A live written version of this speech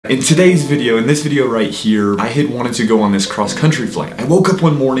In today's video, in this video right here, I had wanted to go on this cross-country flight. I woke up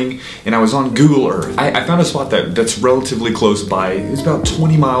one morning and I was on Google Earth. I found a spot that's relatively close by. It's about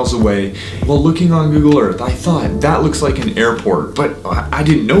 20 miles away. While looking on Google Earth, I thought that looks like an airport, but I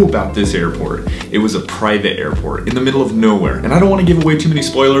didn't know about this airport. It was a private airport in the middle of nowhere. And I don't want to give away too many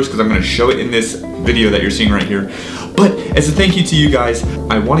spoilers because I'm going to show it in this video that you're seeing right here. But as a thank you to you guys,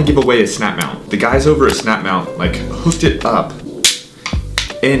 I want to give away a snap mount. The guys over at Snap Mount like hooked it up.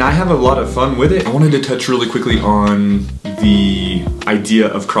 And I have a lot of fun with it. I wanted to touch really quickly on the idea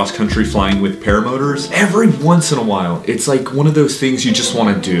of cross-country flying with paramotors. Every once in a while, it's like one of those things you just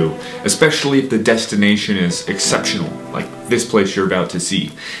want to do, especially if the destination is exceptional, like this place you're about to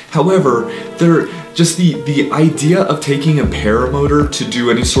see. However, the idea of taking a paramotor to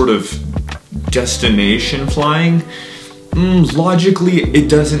do any sort of destination flying, logically, it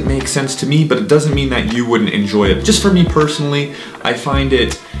doesn't make sense to me, but it doesn't mean that you wouldn't enjoy it. Just for me personally, I find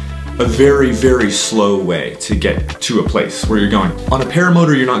it a very, very slow way to get to a place where you're going. On a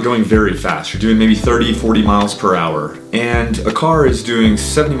paramotor, you're not going very fast. You're doing maybe 30, 40 miles per hour, and a car is doing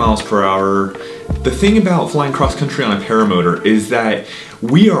 70 miles per hour. The thing about flying cross-country on a paramotor is that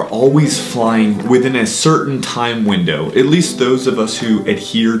we are always flying within a certain time window. At least those of us who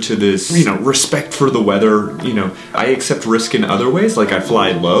adhere to this, respect for the weather. I accept risk in other ways, like I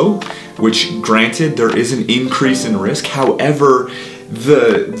fly low, which granted, there is an increase in risk. However,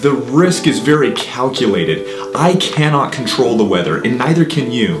 the risk is very calculated. I cannot control the weather, and neither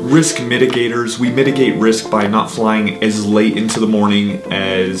can you. Risk mitigators, we mitigate risk by not flying as late into the morning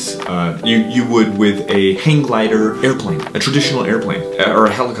as you would with a hang glider airplane, a traditional airplane, or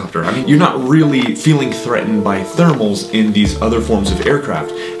a helicopter. I mean, you're not really feeling threatened by thermals in these other forms of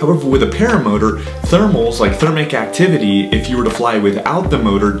aircraft. However, with a paramotor, thermals, like thermic activity, if you were to fly without the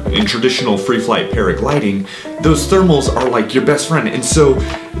motor in traditional free flight paragliding, those thermals are like your best friend. And so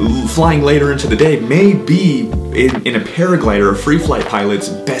flying later into the day may be in a paraglider, a free flight pilot's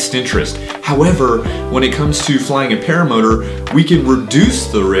best interest. However, when it comes to flying a paramotor, we can reduce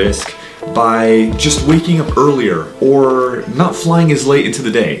the risk by just waking up earlier or not flying as late into the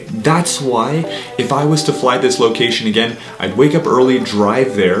day. That's why if I was to fly this location again, I'd wake up early,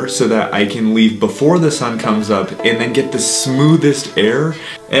 drive there so that I can leave before the sun comes up and then get the smoothest air.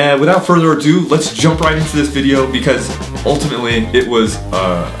 Without further ado, let's jump right into this video because ultimately it was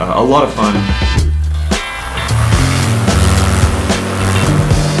a lot of fun.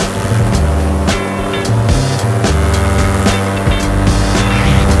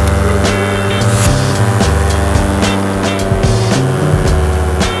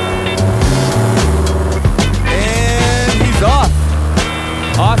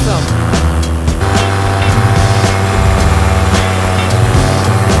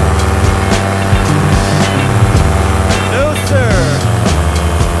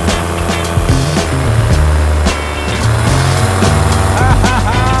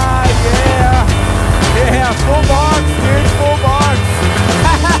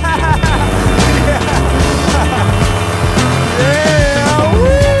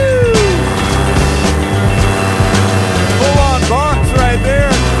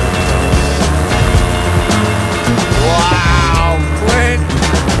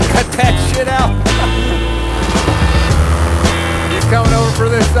 Coming over for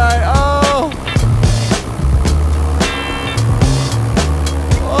this side. Oh!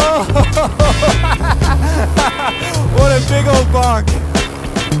 What a big old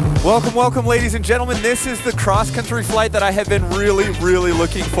bonk. Welcome, welcome, ladies and gentlemen. This is the cross-country flight that I have been really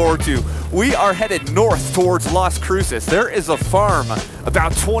looking forward to. We are headed north towards Las Cruces. There is a farm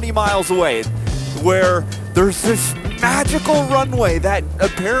about 20 miles away where there's this magical runway that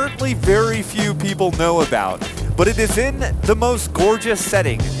apparently very few people know about. But it is in the most gorgeous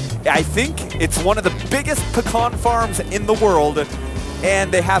setting. I think it's one of the biggest pecan farms in the world,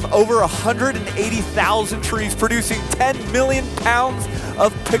 and they have over 180,000 trees producing 10 million pounds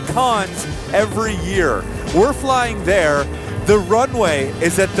of pecans every year. We're flying there. The runway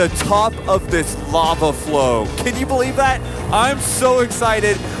is at the top of this lava flow. Can you believe that? I'm so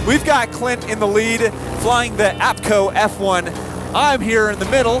excited. We've got Clint in the lead, flying the APCO F1. I'm here in the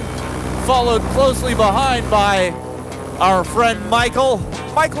middle, followed closely behind by our friend Michael.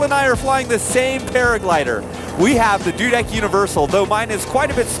 Michael and I are flying the same paraglider. We have the Dudek Universal, though mine is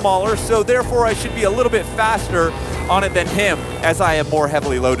quite a bit smaller, so therefore I should be a little bit faster on it than him, as I am more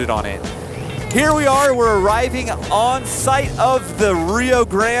heavily loaded on it. Here we are, we're arriving on site of the Rio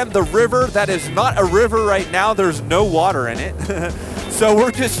Grande, the river that is not a river right now, there's no water in it. So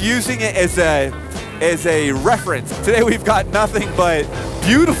we're just using it as a as a reference. Today we've got nothing but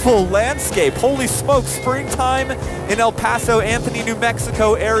beautiful landscape. Holy smoke, springtime in El Paso, Anthony, New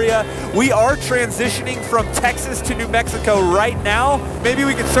Mexico area. We are transitioning from Texas to New Mexico right now. Maybe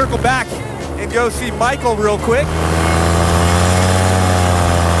we can circle back and go see Michael real quick.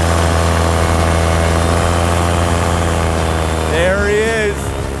 There he is.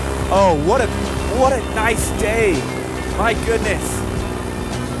 Oh, what a nice day. My goodness.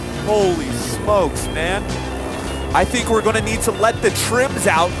 Holy smokes, man. I think we're going to need to let the trims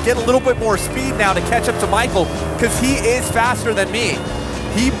out, get a little bit more speed now to catch up to Michael, because he is faster than me.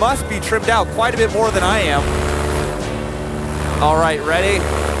 He must be trimmed out quite a bit more than I am. All right, ready?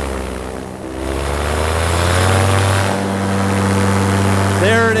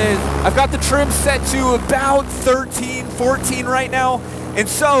 There it is. I've got the trim set to about 13, 14 right now. And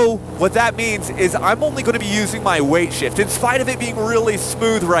so what that means is I'm only going to be using my weight shift. In spite of it being really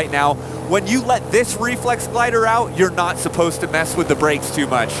smooth right now, when you let this reflex glider out, you're not supposed to mess with the brakes too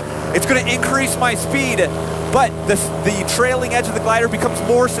much. It's going to increase my speed, but the trailing edge of the glider becomes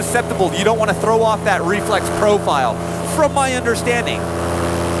more susceptible. You don't want to throw off that reflex profile, from my understanding.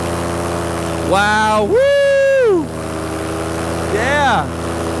 Wow, woo! Yeah,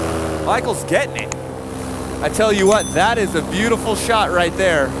 Michael's getting it. I tell you what, that is a beautiful shot right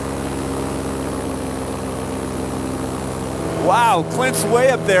there. Wow, Clint's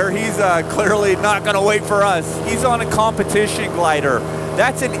way up there. He's clearly not going to wait for us. He's on a competition glider.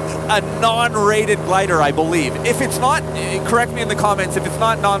 That's a non-rated glider, I believe. If it's not, correct me in the comments, if it's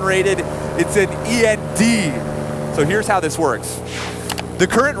not non-rated, it's an END. So here's how this works. The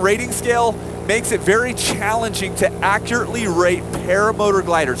current rating scale makes it very challenging to accurately rate paramotor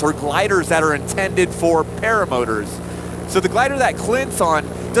gliders, or gliders that are intended for paramotors. So the glider that Clint's on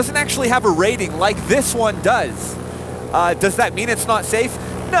doesn't actually have a rating like this one does. Does that mean it's not safe?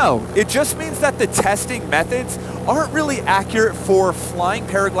 No, it just means that the testing methods aren't really accurate for flying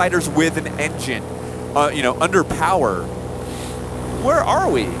paragliders with an engine, under power. Where are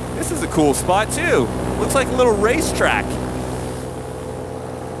we? This is a cool spot too. Looks like a little racetrack.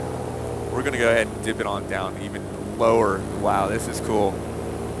 We're gonna go ahead and dip it on down even lower. Wow, this is cool.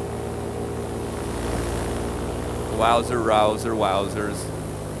 Wowzer, rouser, wowzers.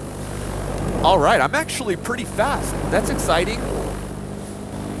 All right, I'm actually pretty fast. That's exciting.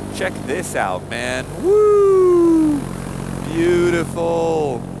 Check this out, man. Woo!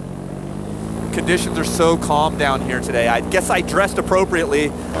 Beautiful. Conditions are so calm down here today. I guess I dressed appropriately.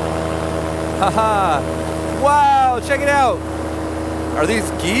 Haha. Wow, check it out. Are these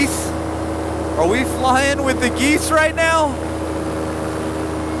geese? Are we flying with the geese right now?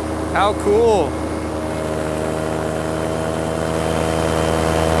 How cool.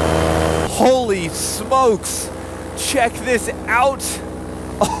 Holy smokes. Check this out.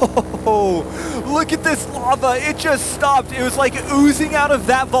 Oh, look at this lava. It just stopped. It was like oozing out of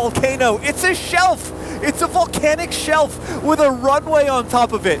that volcano. It's a shelf. It's a volcanic shelf with a runway on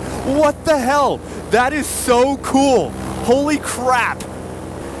top of it. What the hell? That is so cool. Holy crap.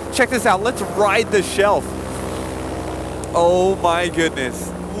 Check this out. Let's ride the shelf. Oh my goodness.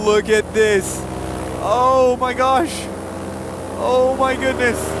 Look at this. Oh my gosh. Oh my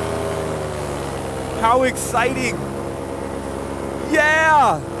goodness. How exciting.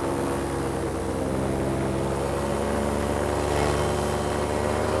 Yeah.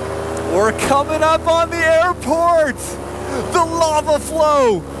 We're coming up on the airport. The lava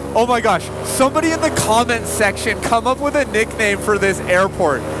flow. Oh my gosh. Somebody in the comments section come up with a nickname for this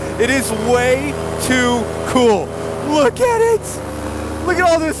airport. It is way too cool. Look at it. Look at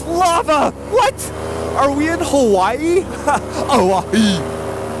all this lava. What? Are we in Hawaii? Hawaii.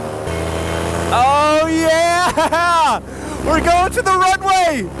 Oh yeah. We're going to the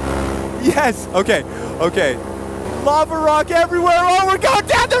runway. Yes. Okay. Okay. Lava rock everywhere. Oh, we're going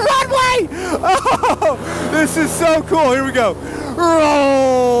down the runway. Oh, this is so cool. Here we go.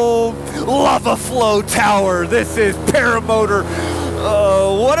 Oh, lava flow tower. This is paramotor.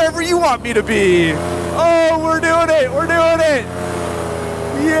 Whatever you want me to be. Oh, we're doing it. We're doing it.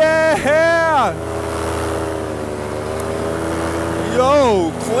 Yeah.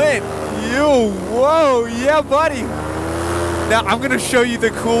 Yo, Clint. You. Whoa. Yeah, buddy. Now, I'm going to show you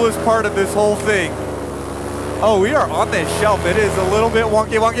the coolest part of this whole thing. Oh, we are on this shelf. It is a little bit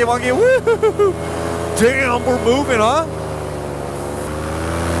wonky, wonky, wonky. Woo! Damn, we're moving, huh?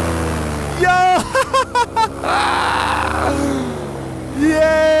 Yo!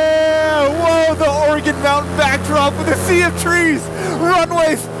 Yeah! Whoa, the Oregon Mountain backdrop with a sea of trees.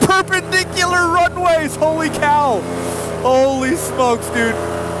 Runways, perpendicular runways. Holy cow. Holy smokes, dude.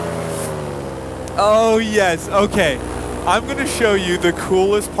 Oh, yes. Okay. I'm going to show you the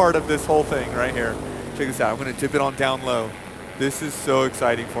coolest part of this whole thing right here. Check this out. I'm going to dip it on down low. This is so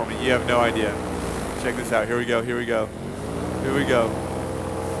exciting for me. You have no idea. Check this out. Here we go. Here we go. Here we go.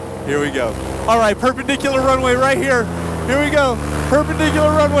 Here we go. All right, perpendicular runway right here. Here we go. Perpendicular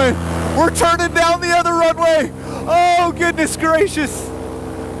runway. We're turning down the other runway. Oh, goodness gracious.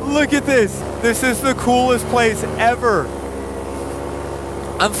 Look at this. This is the coolest place ever.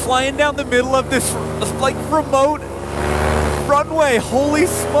 I'm flying down the middle of this like remote runway. Holy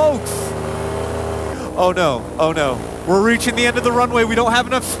smokes. Oh no. Oh no. We're reaching the end of the runway. We don't have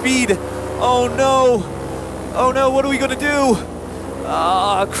enough speed. Oh no. Oh no. What are we going to do?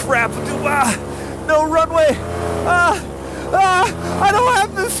 Ah, crap. No runway. I don't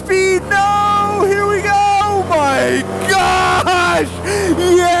have the speed. No. Here we go. Oh my gosh.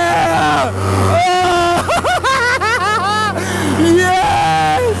 Yeah.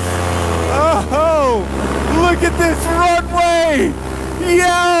 Yes. Oh, look at this runway.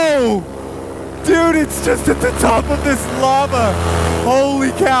 Yo. Dude, it's just at the top of this lava.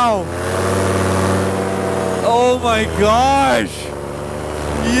 Holy cow. Oh my gosh.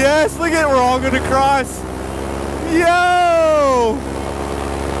 Yes, look at it. We're all going to cross. Yo.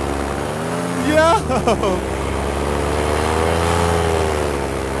 Yo.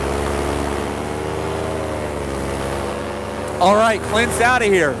 All right, Clint's out of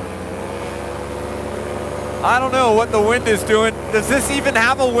here. I don't know what the wind is doing. Does this even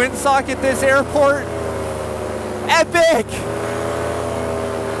have a windsock at this airport? Epic!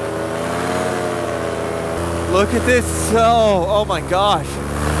 Look at this. Oh my gosh.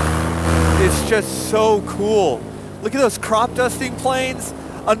 It's just so cool. Look at those crop dusting planes.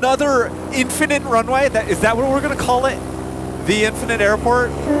 Another infinite runway. Is that what we're going to call it? The infinite airport?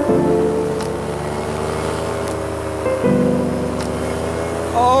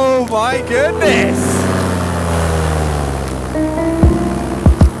 Oh my goodness.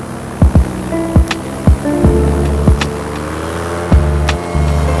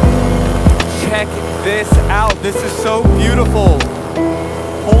 Check this out. This is so beautiful.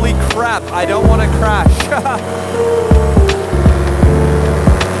 Holy crap, I don't want to crash.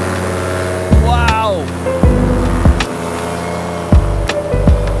 Wow.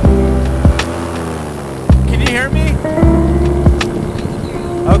 Can you hear me?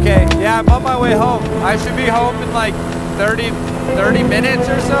 Okay, yeah, I'm on my way home. I should be home in like 30 minutes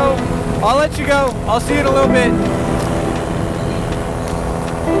or so. I'll let you go. I'll see you in a little bit.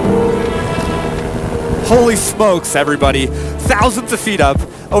 Holy smokes, everybody. Thousands of feet up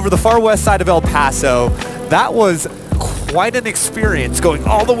over the far west side of El Paso. That was quite an experience going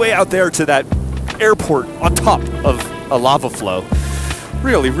all the way out there to that airport on top of a lava flow.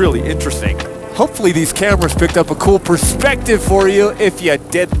 Really, really interesting. Hopefully these cameras picked up a cool perspective for you. If you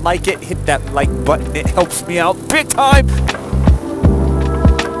did like it, hit that like button. It helps me out big time.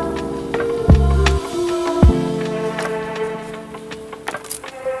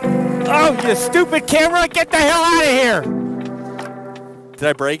 Oh, you stupid camera, get the hell out of here! Did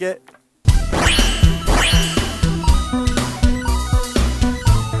I break it?